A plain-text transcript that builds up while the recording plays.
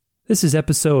This is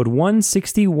episode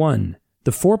 161,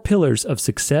 The 4 Pillars of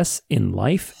Success in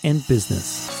Life and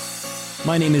Business.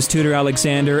 My name is Tudor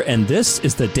Alexander, and this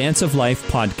is the Dance of Life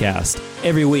podcast.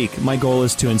 Every week, my goal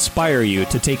is to inspire you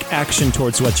to take action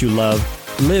towards what you love,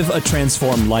 live a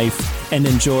transformed life, and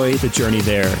enjoy the journey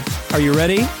there. Are you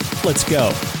ready? Let's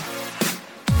go.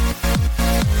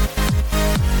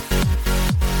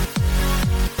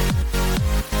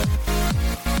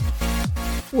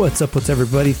 What's up,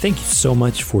 everybody? Thank you so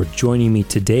much for joining me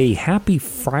today. Happy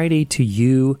Friday to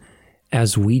you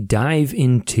as we dive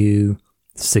into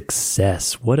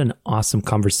success. What an awesome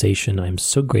conversation. I'm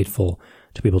so grateful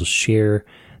to be able to share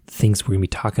the things we're going to be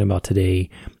talking about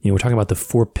today. We're talking about the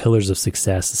 4 pillars of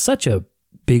success. It's such a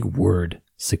big word,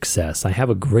 success. I have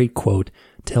a great quote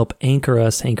to help anchor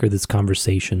this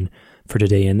conversation for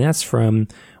today, and that's from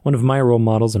one of my role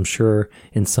models. I'm sure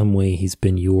in some way he's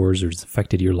been yours or has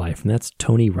affected your life, and that's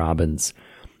Tony Robbins.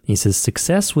 He says,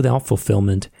 success without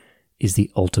fulfillment is the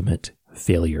ultimate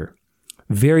failure.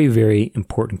 Very, very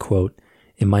important quote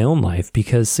in my own life,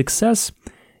 because success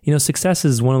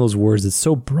is one of those words that's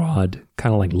so broad,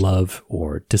 kind of like love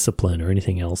or discipline or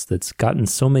anything else, that's gotten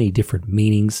so many different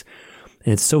meanings,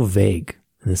 and it's so vague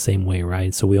in the same way,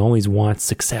 right? So we always want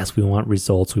success, we want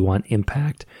results, we want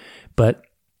impact, but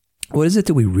what is it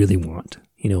that we really want?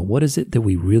 What is it that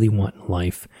we really want in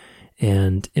life?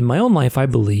 And in my own life, I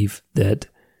believe that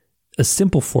a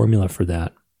simple formula for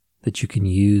that you can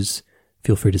use,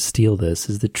 feel free to steal this,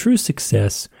 is that true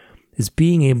success is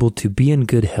being able to be in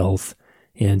good health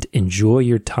and enjoy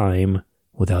your time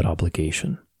without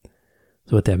obligation.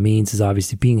 So what that means is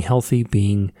obviously being healthy,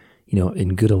 being,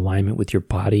 in good alignment with your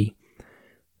body.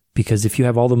 Because if you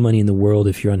have all the money in the world,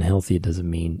 if you're unhealthy, it doesn't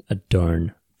mean a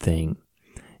darn thing.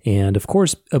 And of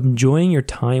course, enjoying your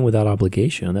time without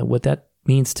obligation. What that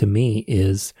means to me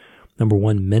is, number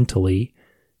one, mentally,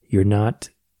 you're not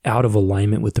out of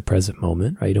alignment with the present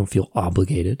moment, right? You don't feel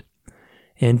obligated.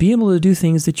 And be able to do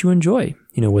things that you enjoy,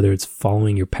 whether it's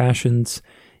following your passions,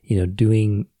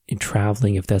 doing and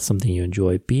traveling, if that's something you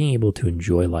enjoy, being able to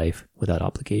enjoy life without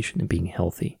obligation and being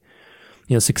healthy.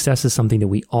 Success is something that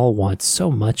we all want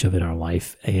so much of in our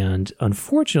life. And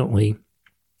unfortunately,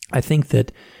 I think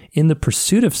that in the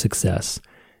pursuit of success,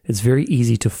 it's very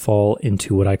easy to fall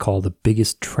into what I call the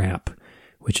biggest trap,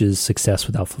 which is success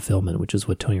without fulfillment, which is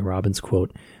what Tony Robbins'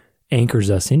 quote anchors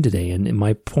us in today. And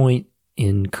my point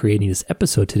in creating this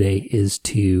episode today is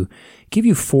to give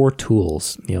you 4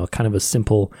 tools, kind of a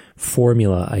simple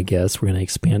formula, I guess. We're going to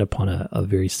expand upon a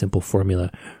very simple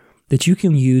formula that you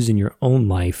can use in your own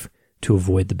life to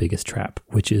avoid the biggest trap,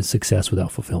 which is success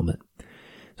without fulfillment.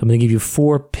 So I'm going to give you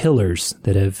 4 pillars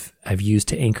that I've used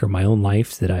to anchor my own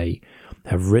life, that I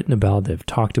have written about, that I've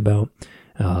talked about.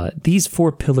 These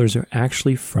 4 pillars are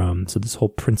actually so this whole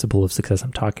principle of success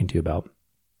I'm talking to you about,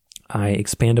 I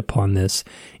expand upon this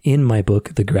in my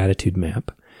book, The Gratitude Map.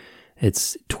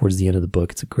 It's towards the end of the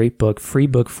book. It's a great book, free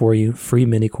book for you, free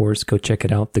mini course. Go check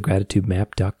it out,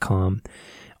 thegratitudemap.com.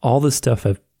 All the stuff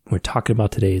we're talking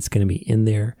about today, it's going to be in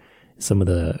there. Some of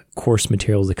the course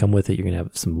materials that come with it, you're going to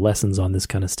have some lessons on this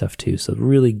kind of stuff too. So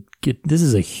really this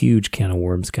is a huge can of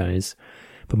worms, guys.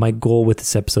 But my goal with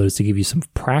this episode is to give you some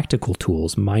practical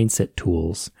tools, mindset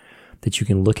tools that you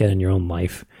can look at in your own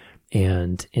life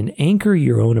and anchor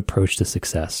your own approach to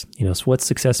success. So what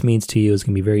success means to you is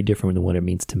going to be very different than what it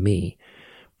means to me.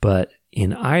 But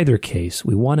in either case,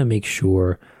 we want to make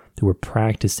sure that we're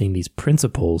practicing these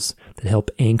principles that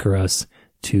help anchor us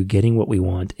to getting what we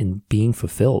want and being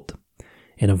fulfilled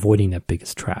and avoiding that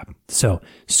biggest trap. So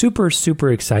super, super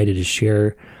excited to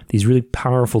share these really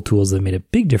powerful tools that have made a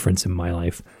big difference in my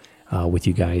life with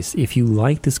you guys. If you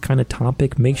like this kind of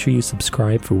topic, make sure you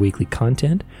subscribe for weekly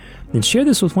content and share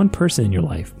this with one person in your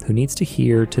life who needs to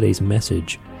hear today's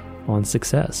message on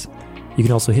success. You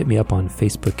can also hit me up on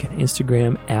Facebook and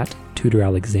Instagram at Tudor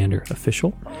Alexander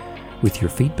Official with your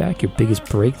feedback, your biggest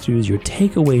breakthroughs, your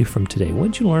takeaway from today.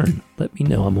 What did you learn? Let me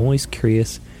know. I'm always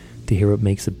curious to hear what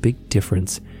makes a big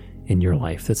difference in your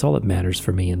life. That's all that matters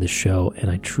for me in this show, and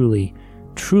I truly,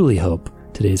 truly hope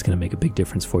today is going to make a big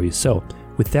difference for you. So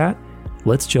with that,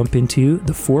 let's jump into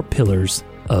the 4 pillars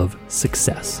of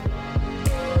success.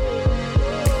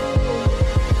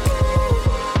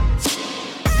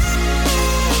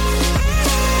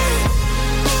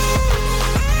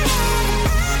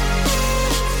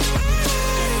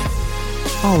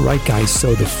 All right, guys,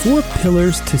 so the 4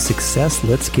 pillars to success,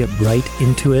 let's get right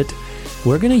into it.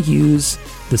 We're going to use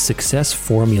the success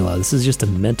formula. This is just a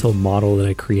mental model that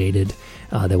I created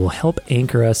that will help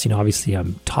anchor us. Obviously,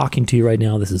 I'm talking to you right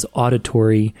now. This is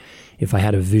auditory. If I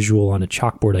had a visual on a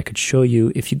chalkboard, I could show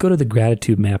you. If you go to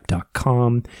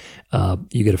thegratitudemap.com,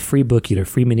 You get a free book, you get a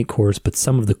free mini course, but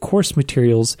some of the course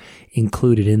materials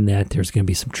included in that, there's going to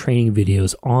be some training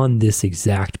videos on this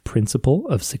exact principle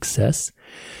of success.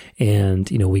 And,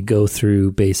 we go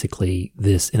through basically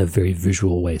this in a very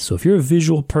visual way. So if you're a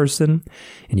visual person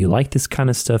and you like this kind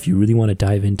of stuff, you really want to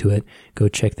dive into it, go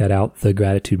check that out,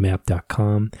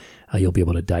 thegratitudemap.com. You'll be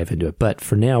able to dive into it. But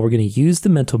for now, we're going to use the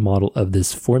mental model of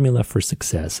this formula for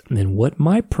success. And what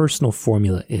my personal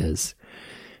formula is,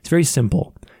 it's very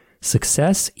simple.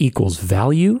 Success equals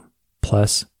value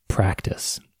plus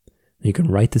practice. You can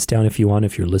write this down if you want.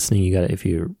 If you're listening, if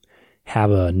you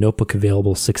have a notebook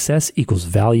available, success equals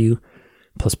value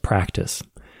plus practice.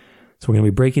 So we're going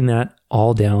to be breaking that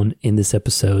all down in this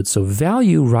episode. So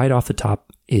value right off the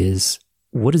top is,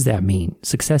 what does that mean?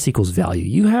 Success equals value.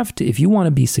 You have to, if you want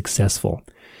to be successful,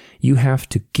 you have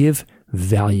to give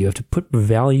value. You have to put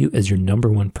value as your number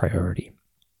one priority.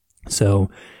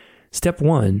 So step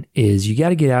one is you got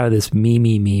to get out of this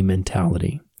me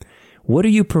mentality. What are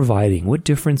you providing? What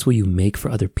difference will you make for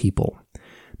other people?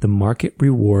 The market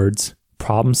rewards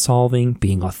problem solving,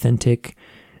 being authentic,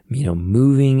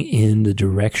 moving in the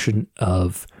direction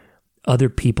of other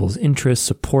people's interests,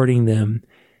 supporting them,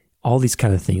 all these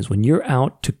kind of things. When you're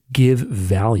out to give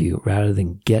value rather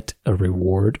than get a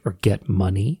reward or get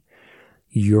money,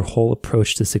 your whole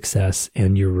approach to success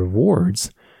and your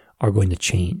rewards are going to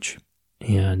change.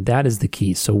 And that is the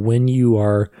key. So when you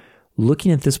are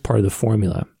looking at this part of the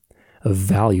formula of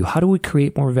value, how do we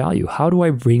create more value? How do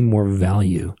I bring more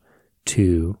value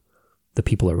to the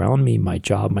people around me, my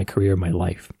job, my career, my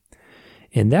life?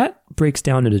 And that breaks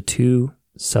down into two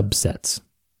subsets.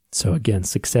 So again,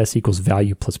 success equals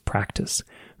value plus practice.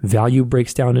 Value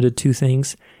breaks down into two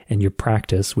things, and your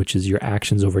practice, which is your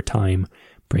actions over time,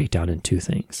 break down into two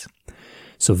things.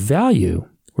 So value,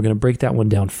 we're going to break that one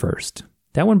down first.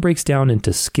 That one breaks down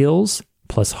into skills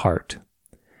plus heart.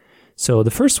 So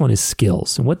the first one is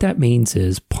skills. And what that means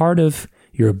is part of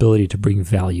your ability to bring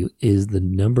value is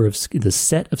the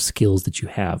set of skills that you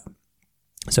have.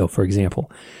 So for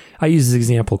example, I use this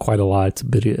example quite a lot. It's a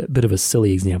bit of a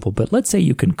silly example, but let's say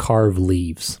you can carve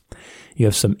leaves. You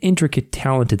have some intricate,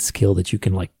 talented skill that you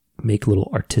can make a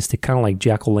little artistic, kind of like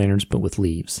jack-o'-lanterns, but with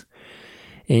leaves.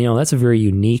 And that's a very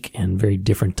unique and very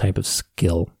different type of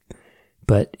skill.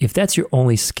 But if that's your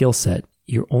only skill set,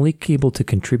 you're only able to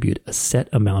contribute a set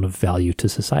amount of value to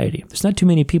society. There's not too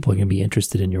many people who are going to be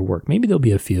interested in your work. Maybe there'll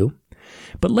be a few.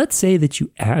 But let's say that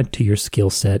you add to your skill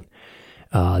set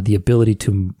the ability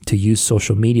to use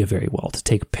social media very well, to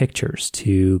take pictures,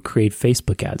 to create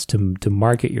Facebook ads, to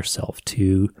market yourself,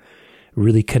 to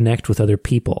really connect with other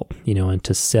people, and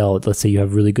to sell. Let's say you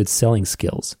have really good selling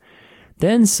skills.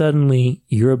 Then suddenly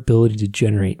your ability to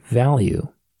generate value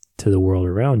to the world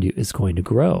around you is going to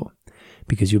grow,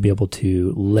 because you'll be able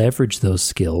to leverage those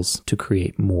skills to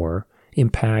create more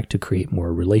impact, to create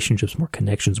more relationships, more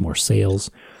connections, more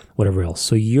sales, whatever else.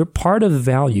 So your part of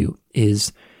value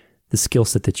is the skill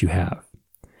set that you have.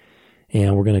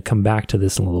 And we're going to come back to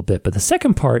this in a little bit. But the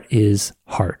second part is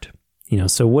heart.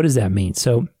 So what does that mean?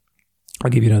 So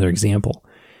I'll give you another example.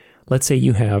 Let's say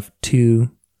you have two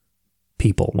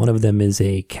people. One of them is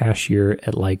a cashier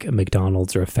at like a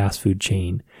McDonald's or a fast food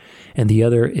chain, and the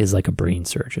other is like a brain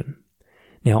surgeon.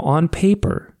 Now, on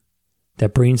paper,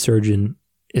 that brain surgeon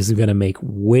is going to make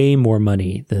way more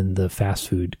money than the fast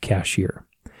food cashier,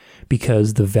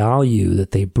 because the value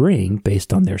that they bring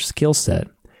based on their skill set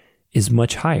is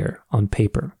much higher on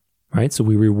paper, right? So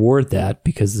we reward that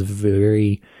because of a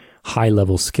very high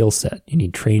level skill set. You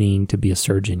need training to be a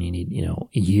surgeon. You need,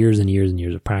 years and years and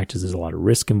years of practice. There's a lot of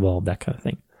risk involved, that kind of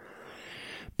thing.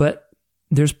 But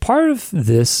there's part of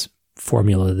this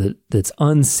formula that's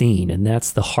unseen, and that's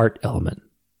the heart element.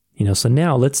 So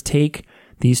now let's take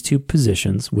these two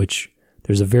positions, which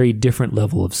there's a very different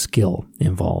level of skill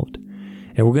involved,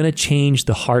 and we're going to change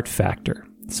the heart factor.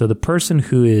 So the person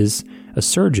who is a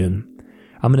surgeon,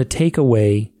 I'm going to take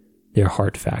away their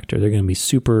heart factor. They're going to be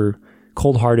super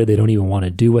cold-hearted. They don't even want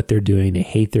to do what they're doing. They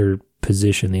hate their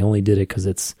position. They only did it because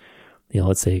it's,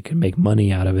 let's say it can make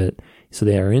money out of it. So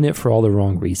they are in it for all the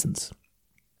wrong reasons.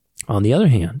 On the other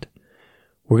hand,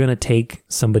 we're going to take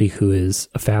somebody who is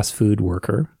a fast food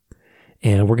worker,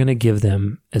 and we're going to give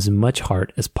them as much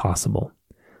heart as possible.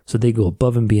 So they go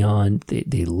above and beyond.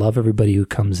 They love everybody who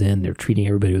comes in. They're treating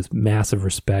everybody with massive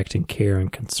respect and care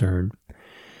and concern.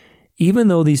 Even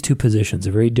though these two positions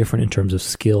are very different in terms of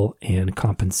skill and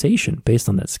compensation based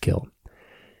on that skill,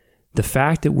 the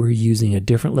fact that we're using a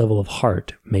different level of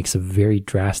heart makes a very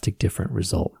drastic different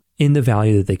result in the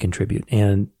value that they contribute.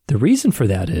 And the reason for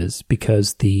that is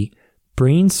because the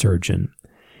brain surgeon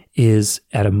is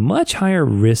at a much higher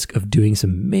risk of doing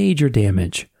some major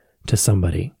damage to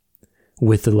somebody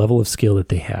with the level of skill that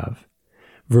they have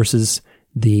versus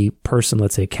the person,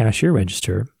 let's say cash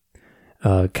register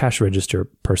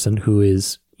person who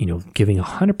is, giving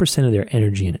 100% of their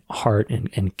energy and heart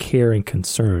and care and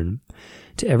concern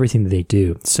to everything that they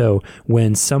do. So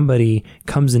when somebody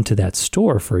comes into that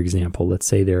store, for example, let's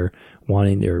say they're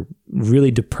really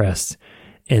depressed,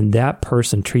 and that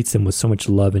person treats them with so much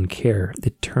love and care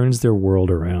that turns their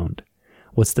world around.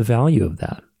 What's the value of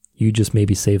that? You just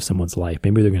maybe save someone's life.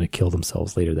 Maybe they're going to kill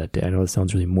themselves later that day. I know that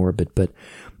sounds really morbid, but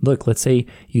look, let's say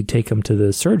you take them to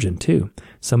the surgeon too.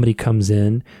 Somebody comes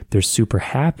in, they're super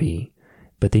happy,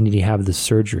 but they need to have the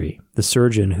surgery. The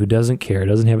surgeon who doesn't care,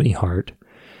 doesn't have any heart,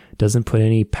 doesn't put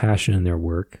any passion in their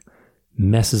work,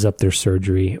 messes up their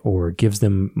surgery or gives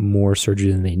them more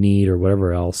surgery than they need or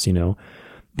whatever else,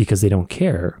 because they don't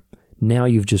care. Now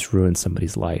you've just ruined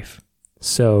somebody's life.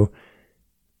 So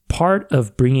part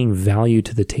of bringing value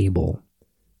to the table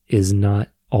is not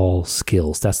all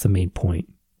skills. That's the main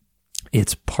point.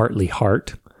 It's partly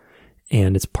heart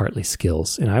and it's partly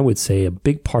skills. And I would say a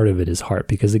big part of it is heart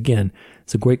because, again,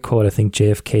 it's a great quote. I think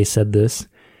JFK said this.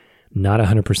 Not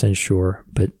 100% sure,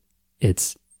 but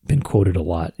it's been quoted a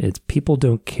lot. It's people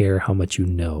don't care how much you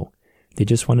know. They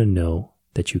just want to know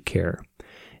that you care.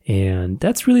 And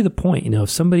that's really the point.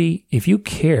 If you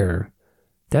care,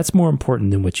 that's more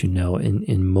important than what you know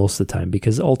in most of the time,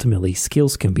 because ultimately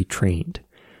skills can be trained.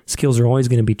 Skills are always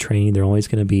going to be trained. They're always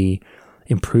going to be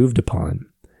improved upon.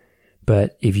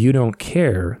 But if you don't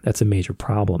care, that's a major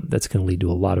problem. That's going to lead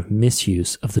to a lot of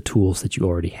misuse of the tools that you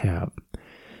already have.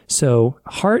 So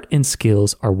heart and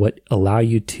skills are what allow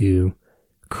you to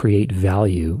create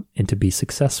value and to be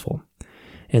successful.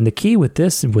 And the key with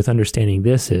this and with understanding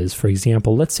this is, for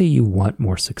example, let's say you want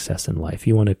more success in life.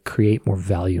 You want to create more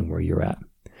value in where you're at.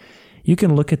 You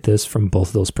can look at this from both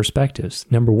of those perspectives.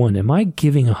 Number one, am I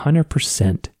giving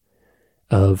 100%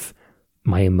 of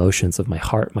my emotions, of my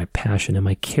heart, my passion? Am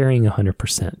I caring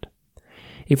 100%?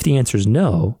 If the answer is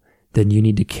no, then you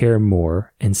need to care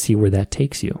more and see where that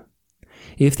takes you.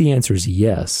 If the answer is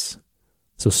yes,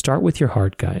 so start with your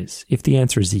heart, guys. If the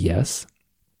answer is yes,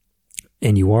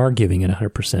 and you are giving it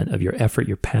 100% of your effort,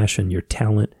 your passion, your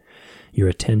talent, your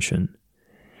attention,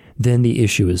 then the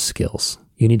issue is skills.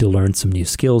 You need to learn some new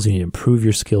skills. You need to improve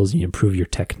your skills. You need to improve your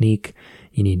technique.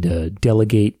 You need to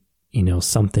delegate,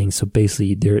 something. So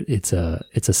basically it's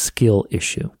a skill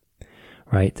issue,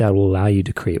 right? That will allow you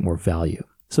to create more value.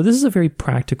 So this is a very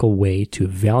practical way to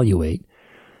evaluate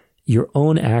your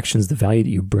own actions, the value that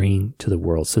you bring to the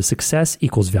world. So success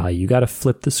equals value. You got to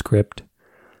flip the script,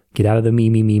 get out of the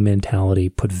me mentality,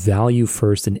 put value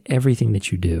first in everything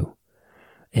that you do,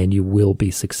 and you will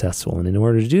be successful. And in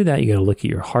order to do that, you got to look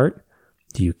at your heart.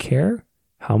 Do you care?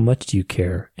 How much do you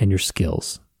care? And your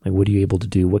skills. Like, what are you able to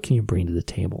do? What can you bring to the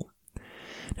table?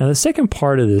 Now, the second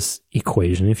part of this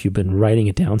equation, if you've been writing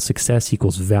it down, success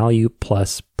equals value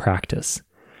plus practice.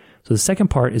 So the second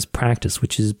part is practice,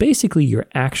 which is basically your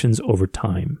actions over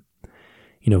time.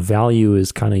 Value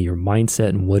is kind of your mindset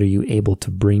and what are you able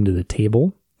to bring to the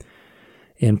table.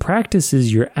 And practice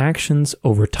is your actions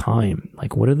over time.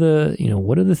 Like, what are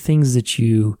the things that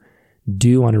you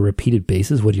do on a repeated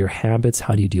basis? What are your habits?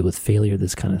 How do you deal with failure?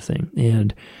 This kind of thing.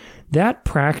 And that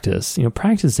practice,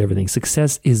 practice is everything.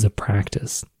 Success is a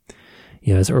practice.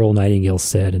 As Earl Nightingale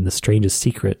said in The Strangest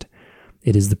Secret,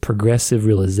 it is the progressive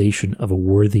realization of a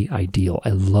worthy ideal. I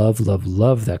love, love,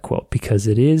 love that quote because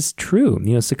it is true.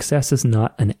 Success is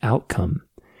not an outcome.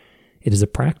 It is a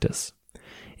practice.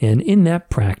 And in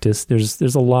that practice,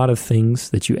 there's a lot of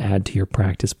things that you add to your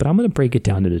practice, but I'm going to break it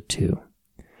down into two.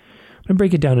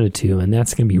 And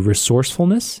that's going to be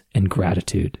resourcefulness and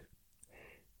gratitude.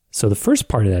 So the first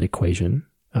part of that equation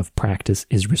of practice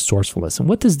is resourcefulness. And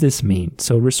what does this mean?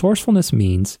 So resourcefulness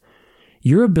means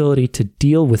your ability to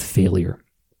deal with failure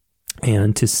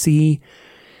and to see,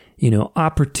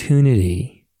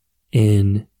 opportunity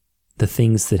in the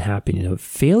things that happen.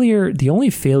 Failure, the only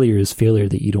failure is failure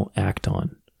that you don't act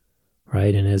on,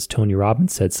 right? And as Tony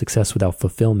Robbins said, success without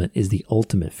fulfillment is the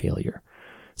ultimate failure.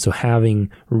 So having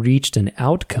reached an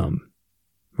outcome,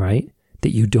 right,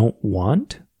 that you don't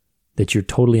want, that you're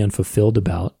totally unfulfilled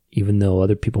about, even though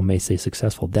other people may say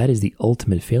successful, that is the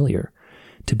ultimate failure.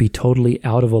 To be totally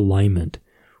out of alignment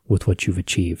with what you've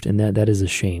achieved. And that is a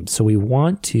shame. So we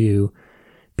want to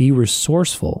be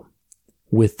resourceful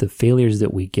with the failures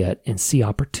that we get and see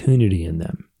opportunity in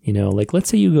them. Like let's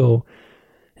say you go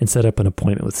and set up an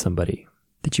appointment with somebody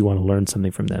that you want to learn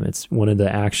something from them. It's one of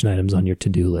the action items on your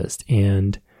to-do list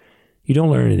and you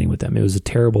don't learn anything with them. It was a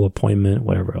terrible appointment,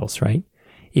 whatever else, right?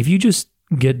 If you just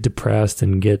get depressed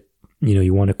and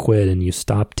you want to quit and you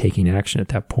stop taking action at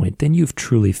that point, then you've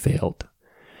truly failed.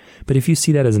 But if you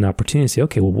see that as an opportunity, say,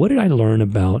 okay, well, what did I learn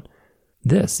about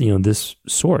this, this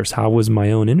source? How was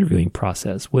my own interviewing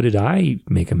process? What did I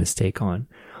make a mistake on?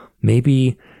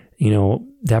 Maybe,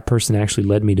 that person actually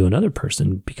led me to another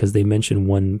person because they mentioned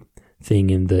one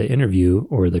thing in the interview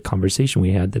or the conversation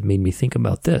we had that made me think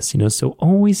about this, so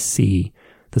always see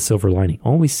the silver lining,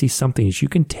 always see something that you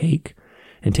can take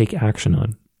and take action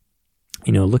on.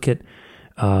 Look at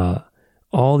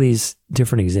all these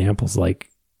different examples, like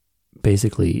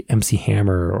basically MC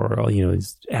Hammer or,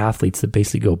 athletes that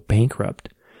basically go bankrupt.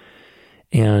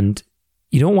 And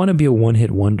you don't want to be a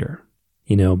one-hit wonder.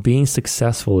 Being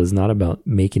successful is not about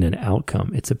making an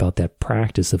outcome. It's about that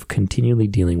practice of continually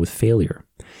dealing with failure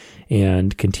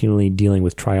and continually dealing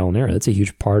with trial and error. That's a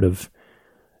huge part of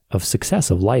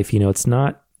success, of life. It's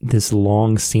not this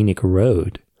long scenic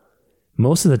road.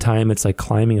 Most of the time, it's like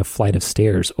climbing a flight of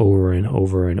stairs over and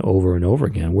over and over and over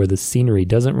again, where the scenery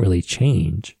doesn't really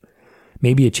change.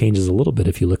 Maybe it changes a little bit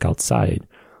if you look outside,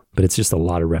 but it's just a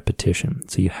lot of repetition.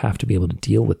 So you have to be able to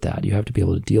deal with that. You have to be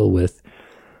able to deal with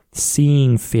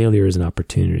seeing failure as an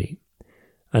opportunity.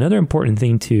 Another important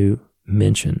thing to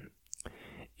mention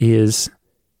is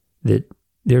that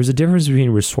there's a difference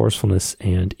between resourcefulness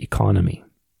and economy.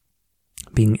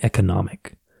 Being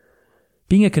economic.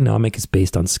 Being economic is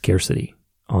based on scarcity,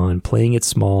 on playing it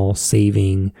small,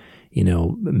 saving,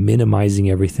 minimizing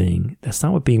everything. That's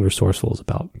not what being resourceful is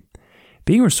about.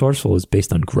 Being resourceful is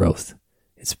based on growth.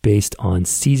 It's based on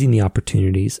seizing the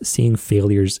opportunities, seeing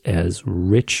failures as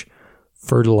rich,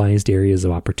 fertilized areas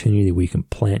of opportunity where you can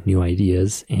plant new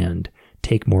ideas and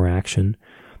take more action.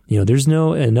 There's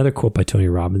another quote by Tony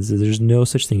Robbins is there's no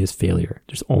such thing as failure.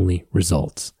 There's only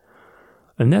results.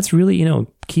 And that's really,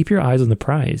 keep your eyes on the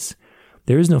prize.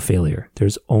 There is no failure.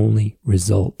 There's only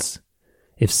results.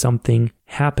 If something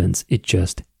happens, it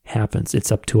just happens.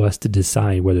 It's up to us to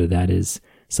decide whether that is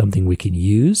something we can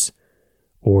use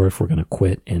or if we're going to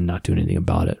quit and not do anything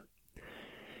about it.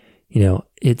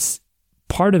 It's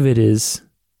part of it is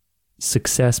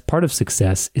success. Part of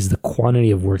success is the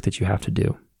quantity of work that you have to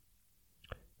do.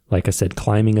 Like I said,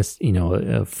 climbing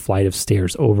a flight of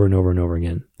stairs over and over and over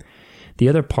again. The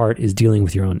other part is dealing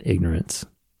with your own ignorance.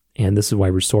 And this is why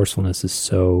resourcefulness is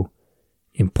so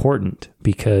important,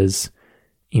 because,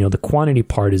 the quantity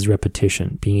part is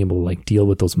repetition, being able to deal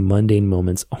with those mundane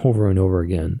moments over and over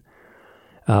again.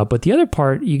 But the other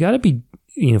part, you got to be,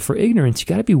 for ignorance, you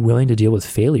got to be willing to deal with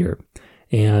failure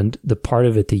and the part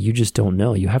of it that you just don't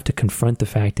know. You have to confront the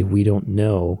fact that we don't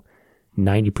know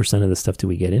 90% of the stuff that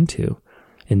we get into.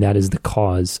 And that is the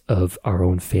cause of our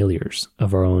own failures,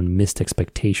 of our own missed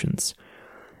expectations.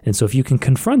 And so if you can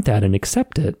confront that and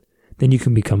accept it, then you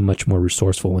can become much more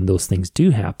resourceful when those things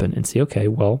do happen and say, okay,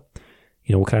 well,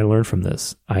 what can I learn from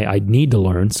this? I need to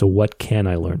learn, so what can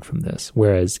I learn from this?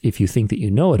 Whereas if you think that you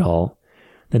know it all,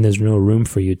 then there's no room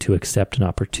for you to accept an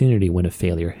opportunity when a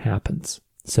failure happens.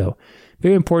 So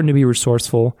very important to be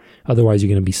resourceful. Otherwise, you're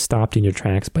going to be stopped in your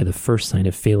tracks by the first sign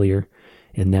of failure.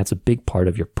 And that's a big part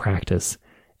of your practice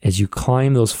as you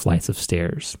climb those flights of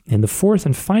stairs. And the fourth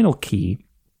and final key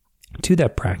to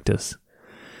that practice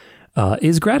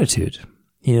is gratitude.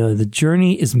 The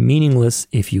journey is meaningless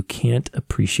if you can't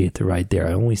appreciate the ride there.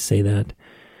 I always say that.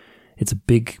 It's a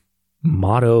big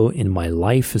motto in my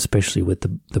life, especially with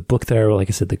the book that I wrote. Like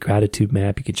I said, the Gratitude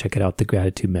Map. You can check it out,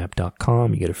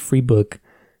 thegratitudemap.com. You get a free book,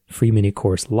 free mini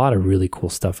course, a lot of really cool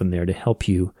stuff in there to help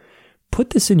you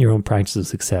put this in your own practice of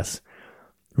success.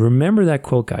 Remember that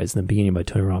quote, guys, in the beginning by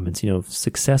Tony Robbins,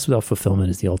 success without fulfillment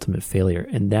is the ultimate failure.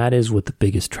 And that is what the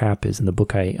biggest trap is. In the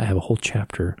book, I have a whole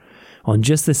chapter on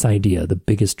just this idea, the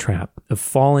biggest trap of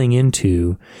falling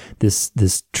into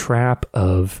this trap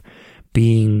of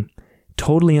being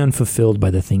totally unfulfilled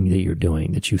by the thing that you're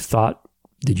doing, that you thought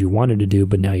that you wanted to do,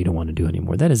 but now you don't want to do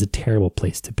anymore. That is a terrible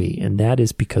place to be. And that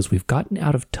is because we've gotten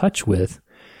out of touch with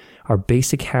our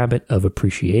basic habit of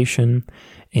appreciation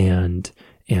and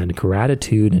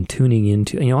gratitude and tuning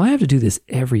into, I have to do this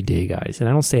every day, guys. And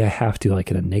I don't say I have to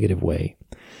in a negative way,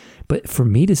 but for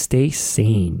me to stay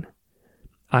sane,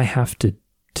 I have to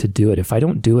do it. If I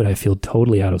don't do it, I feel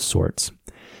totally out of sorts.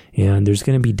 And there's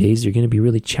going to be days you're going to be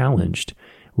really challenged.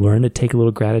 Learn to take a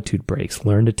little gratitude breaks.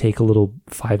 Learn to take a little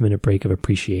 5-minute break of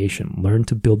appreciation. Learn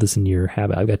to build this into your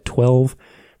habit. I've got 12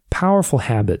 powerful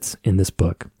habits in this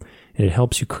book, and it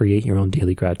helps you create your own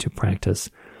daily gratitude practice.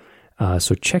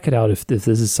 So check it out if this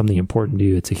is something important to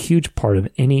you. It's a huge part of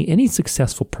any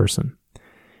successful person.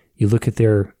 You look at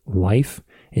their life,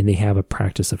 and they have a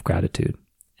practice of gratitude.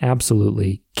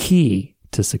 Absolutely key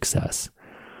to success.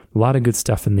 A lot of good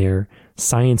stuff in there.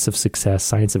 Science of success,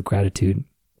 science of gratitude.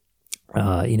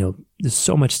 There's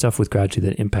so much stuff with gratitude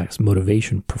that impacts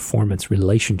motivation, performance,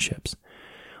 relationships.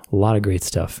 A lot of great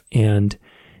stuff. And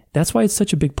that's why it's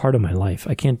such a big part of my life.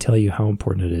 I can't tell you how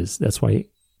important it is. That's why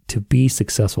to be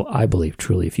successful, I believe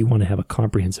truly, if you want to have a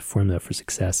comprehensive formula for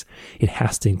success, it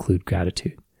has to include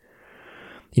gratitude.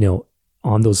 You know,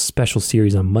 on those special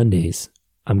series on Mondays,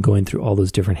 I'm going through all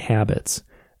those different habits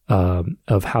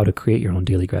of how to create your own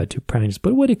daily gratitude practice.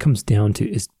 But what it comes down to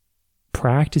is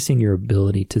practicing your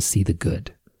ability to see the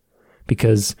good.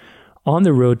 Because on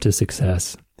the road to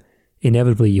success,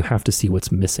 inevitably you have to see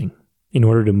what's missing. In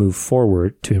order to move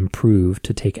forward, to improve,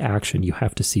 to take action, you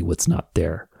have to see what's not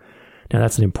there. Now,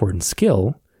 that's an important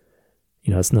skill.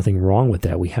 You know, there's nothing wrong with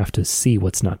that. We have to see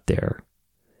what's not there.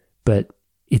 But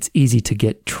it's easy to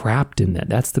get trapped in that.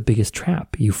 That's the biggest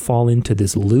trap. You fall into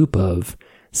this loop of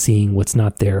seeing what's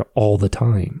not there all the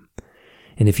time.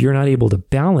 And if you're not able to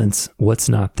balance what's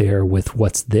not there with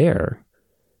what's there,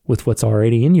 with what's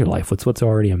already in your life, with what's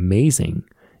already amazing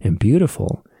and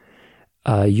beautiful,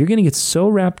 you're going to get so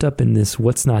wrapped up in this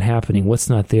what's not happening, what's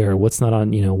not there, what's not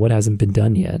on, you know, what hasn't been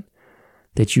done yet,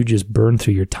 that you just burn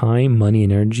through your time, money,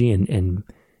 and energy, and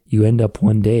you end up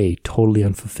one day totally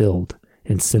unfulfilled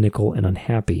and cynical and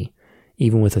unhappy,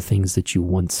 even with the things that you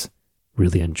once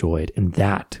really enjoyed. And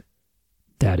that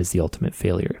is the ultimate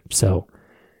failure. So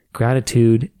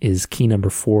gratitude is key number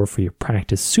 4 for your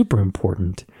practice. Super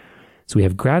important. So we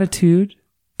have gratitude,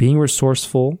 being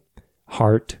resourceful,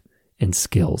 heart, and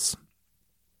skills.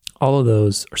 All of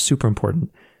those are super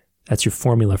important. That's your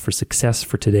formula for success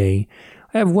for today.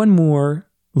 I have one more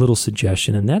little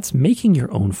suggestion, and that's making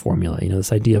your own formula. You know,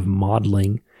 this idea of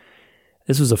modeling.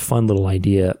 This was a fun little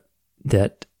idea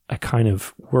that I kind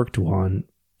of worked on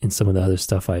in some of the other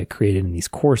stuff I created in these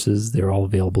courses. They're all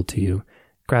available to you.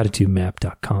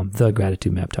 Gratitudemap.com,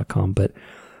 thegratitudemap.com. But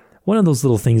one of those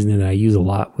little things that I use a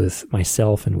lot with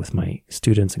myself and with my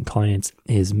students and clients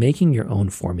is making your own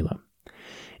formula.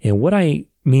 And what I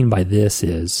mean by this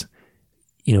is,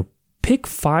 you know, pick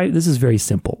 5. This is very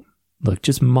simple. Look,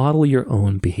 just model your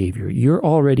own behavior. You're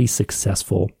already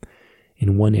successful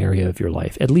in one area of your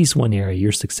life. At least one area,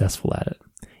 you're successful at it.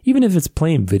 Even if it's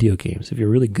playing video games, if you're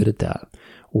really good at that,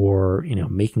 or, you know,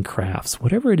 making crafts,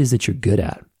 whatever it is that you're good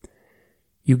at,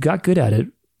 you got good at it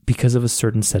because of a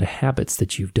certain set of habits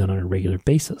that you've done on a regular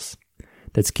basis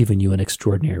that's given you an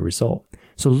extraordinary result.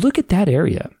 So look at that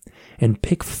area and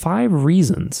pick 5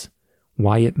 reasons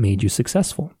why it made you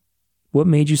successful. What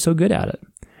made you so good at it?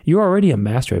 You're already a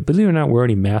master at it. Believe it or not, we're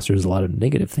already masters of a lot of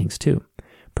negative things too.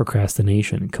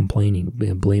 Procrastination, complaining,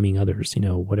 blaming others, you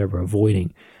know, whatever,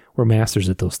 avoiding. We're masters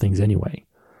at those things anyway.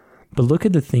 But look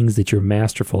at the things that you're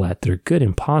masterful at that are good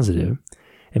and positive,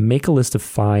 and make a list of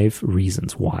 5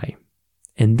 reasons why.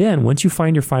 And then once you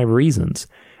find your 5 reasons,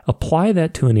 apply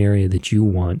that to an area that you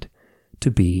want to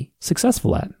be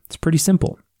successful at. It's pretty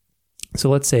simple. So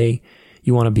let's say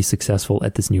you want to be successful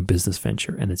at this new business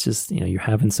venture, and it's just, you know, you're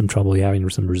having some trouble, you're having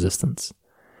some resistance.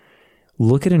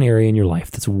 Look at an area in your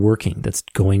life that's working, that's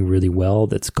going really well,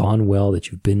 that's gone well, that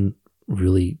you've been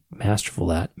really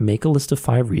masterful at. Make a list of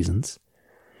 5 reasons,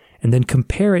 and then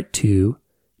compare it to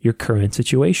your current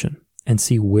situation and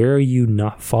see where are you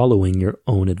not following your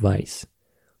own advice.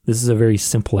 This is a very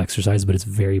simple exercise, but it's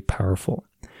very powerful.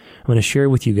 I'm going to share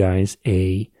with you guys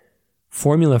a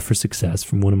formula for success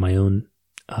from one of my own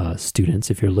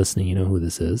students. If you're listening, you know who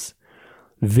this is.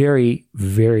 Very,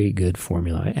 very good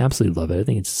formula. I absolutely love it. I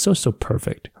think it's so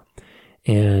perfect.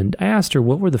 And I asked her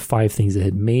what were the 5 things that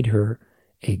had made her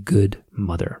a good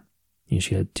mother. You know,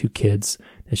 she had 2 kids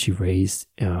that she raised,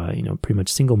 pretty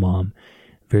much single mom,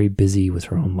 very busy with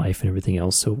her own life and everything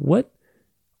else. So what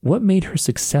made her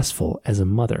successful as a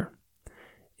mother?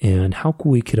 And how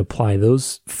we could apply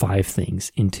those 5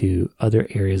 things into other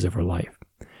areas of her life.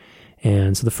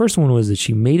 And so the first one was that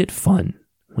she made it fun.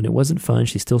 When it wasn't fun,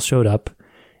 she still showed up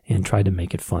and tried to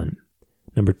make it fun.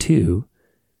 Number 2,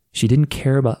 she didn't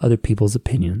care about other people's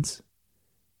opinions.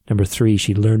 Number 3,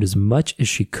 she learned as much as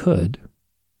she could.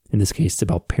 In this case, it's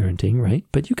about parenting, right?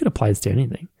 But you could apply this to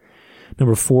anything.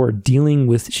 Number 4,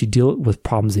 she dealt with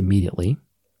problems immediately.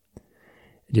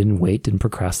 Didn't wait, didn't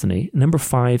procrastinate. Number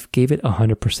 5, gave it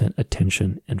 100%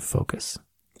 attention and focus.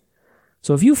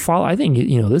 So if you follow, I think,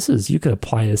 you could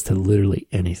apply this to literally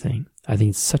anything. I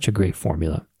think it's such a great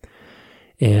formula.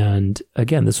 And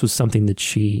again, this was something that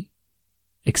she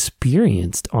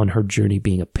experienced on her journey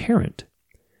being a parent.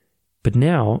 But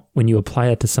now, when you apply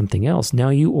it to something else, now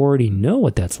you already know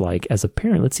what that's like as a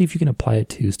parent. Let's see if you can apply it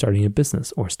to starting a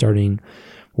business or starting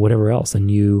whatever else, a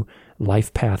new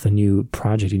life path, a new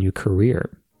project, a new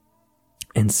career,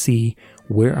 and see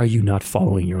where are you not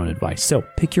following your own advice. So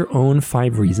pick your own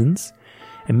 5 reasons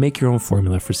and make your own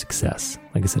formula for success.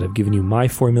 Like I said, I've given you my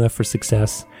formula for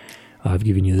success. I've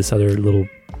given you this other little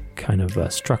kind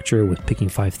of structure with picking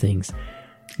 5 things.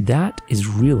 That is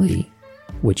really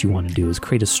what you want to do, is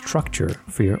create a structure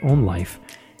for your own life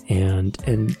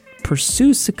and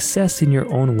pursue success in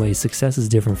your own way. Success is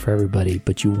different for everybody,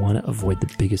 but you want to avoid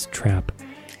the biggest trap.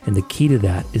 And the key to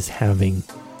that is having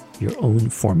your own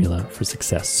formula for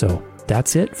success. So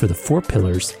that's it for the 4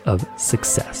 pillars of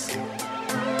success.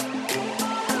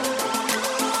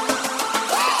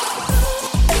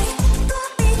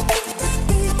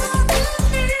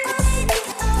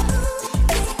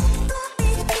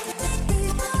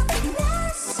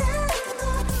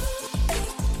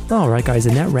 All right, guys,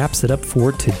 and that wraps it up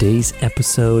for today's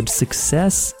episode.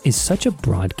 Success is such a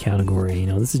broad category.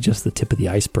 This is just the tip of the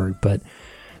iceberg, but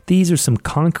these are some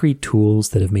concrete tools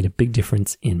that have made a big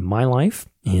difference in my life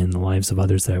and the lives of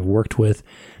others that I've worked with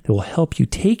that will help you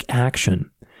take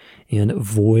action and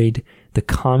avoid the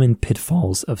common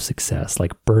pitfalls of success,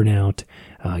 like burnout,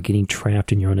 getting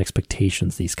trapped in your own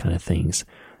expectations, these kind of things.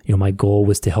 My goal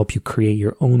was to help you create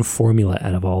your own formula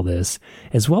out of all this,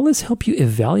 as well as help you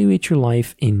evaluate your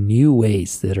life in new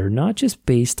ways that are not just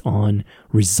based on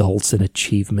results and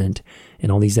achievement and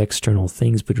all these external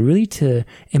things, but really to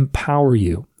empower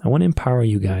you. I want to empower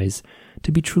you guys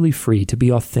to be truly free, to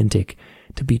be authentic,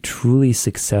 to be truly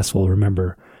successful.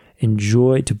 Remember,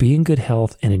 to be in good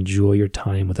health and enjoy your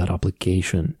time without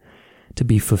obligation. To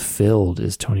be fulfilled,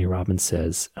 as Tony Robbins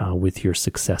says, with your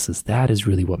successes. That is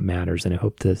really what matters. And I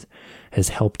hope this has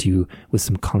helped you with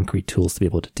some concrete tools to be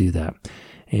able to do that.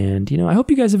 And, I hope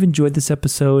you guys have enjoyed this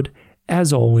episode.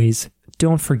 As always,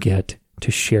 don't forget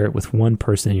to share it with one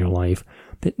person in your life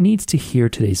that needs to hear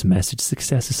today's message.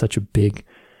 Success is such a big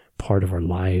part of our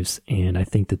lives. And I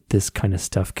think that this kind of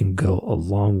stuff can go a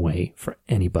long way for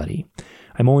anybody.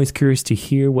 I'm always curious to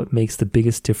hear what makes the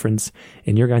biggest difference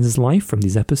in your guys' life from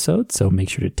these episodes, so make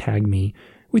sure to tag me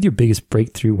with your biggest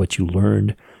breakthrough, what you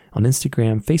learned on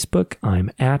Instagram, Facebook.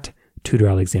 I'm at Tudor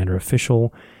Alexander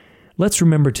Official. Let's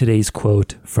remember today's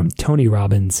quote from Tony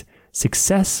Robbins: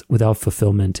 "Success without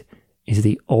fulfillment is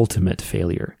the ultimate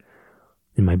failure."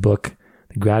 In my book,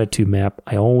 The Gratitude Map,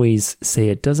 I always say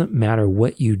it doesn't matter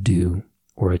what you do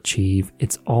or achieve,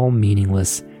 it's all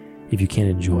meaningless if you can't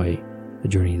enjoy the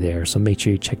journey there. So make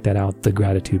sure you check that out,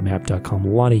 thegratitudemap.com. A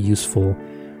lot of useful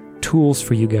tools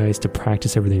for you guys to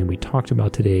practice everything that we talked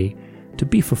about today, to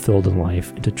be fulfilled in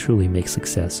life, and to truly make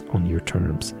success on your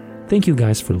terms. Thank you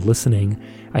guys for listening.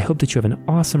 I hope that you have an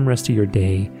awesome rest of your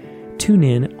day. Tune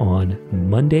in on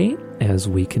Monday as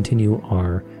we continue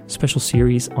our special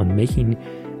series on making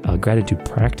gratitude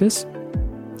practice.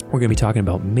 We're going to be talking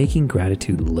about making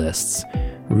gratitude lists.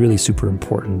 Really super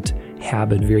important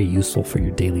habit, very useful for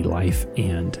your daily life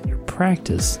and your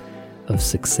practice of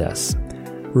success.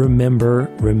 Remember,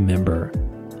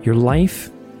 your life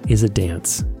is a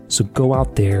dance. So go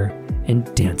out there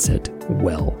and dance it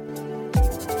well.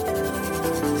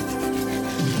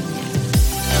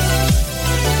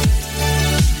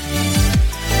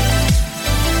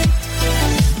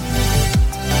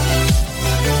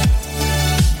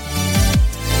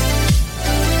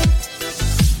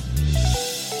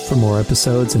 For more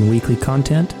episodes and weekly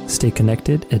content, stay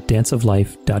connected at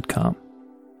danceoflife.com.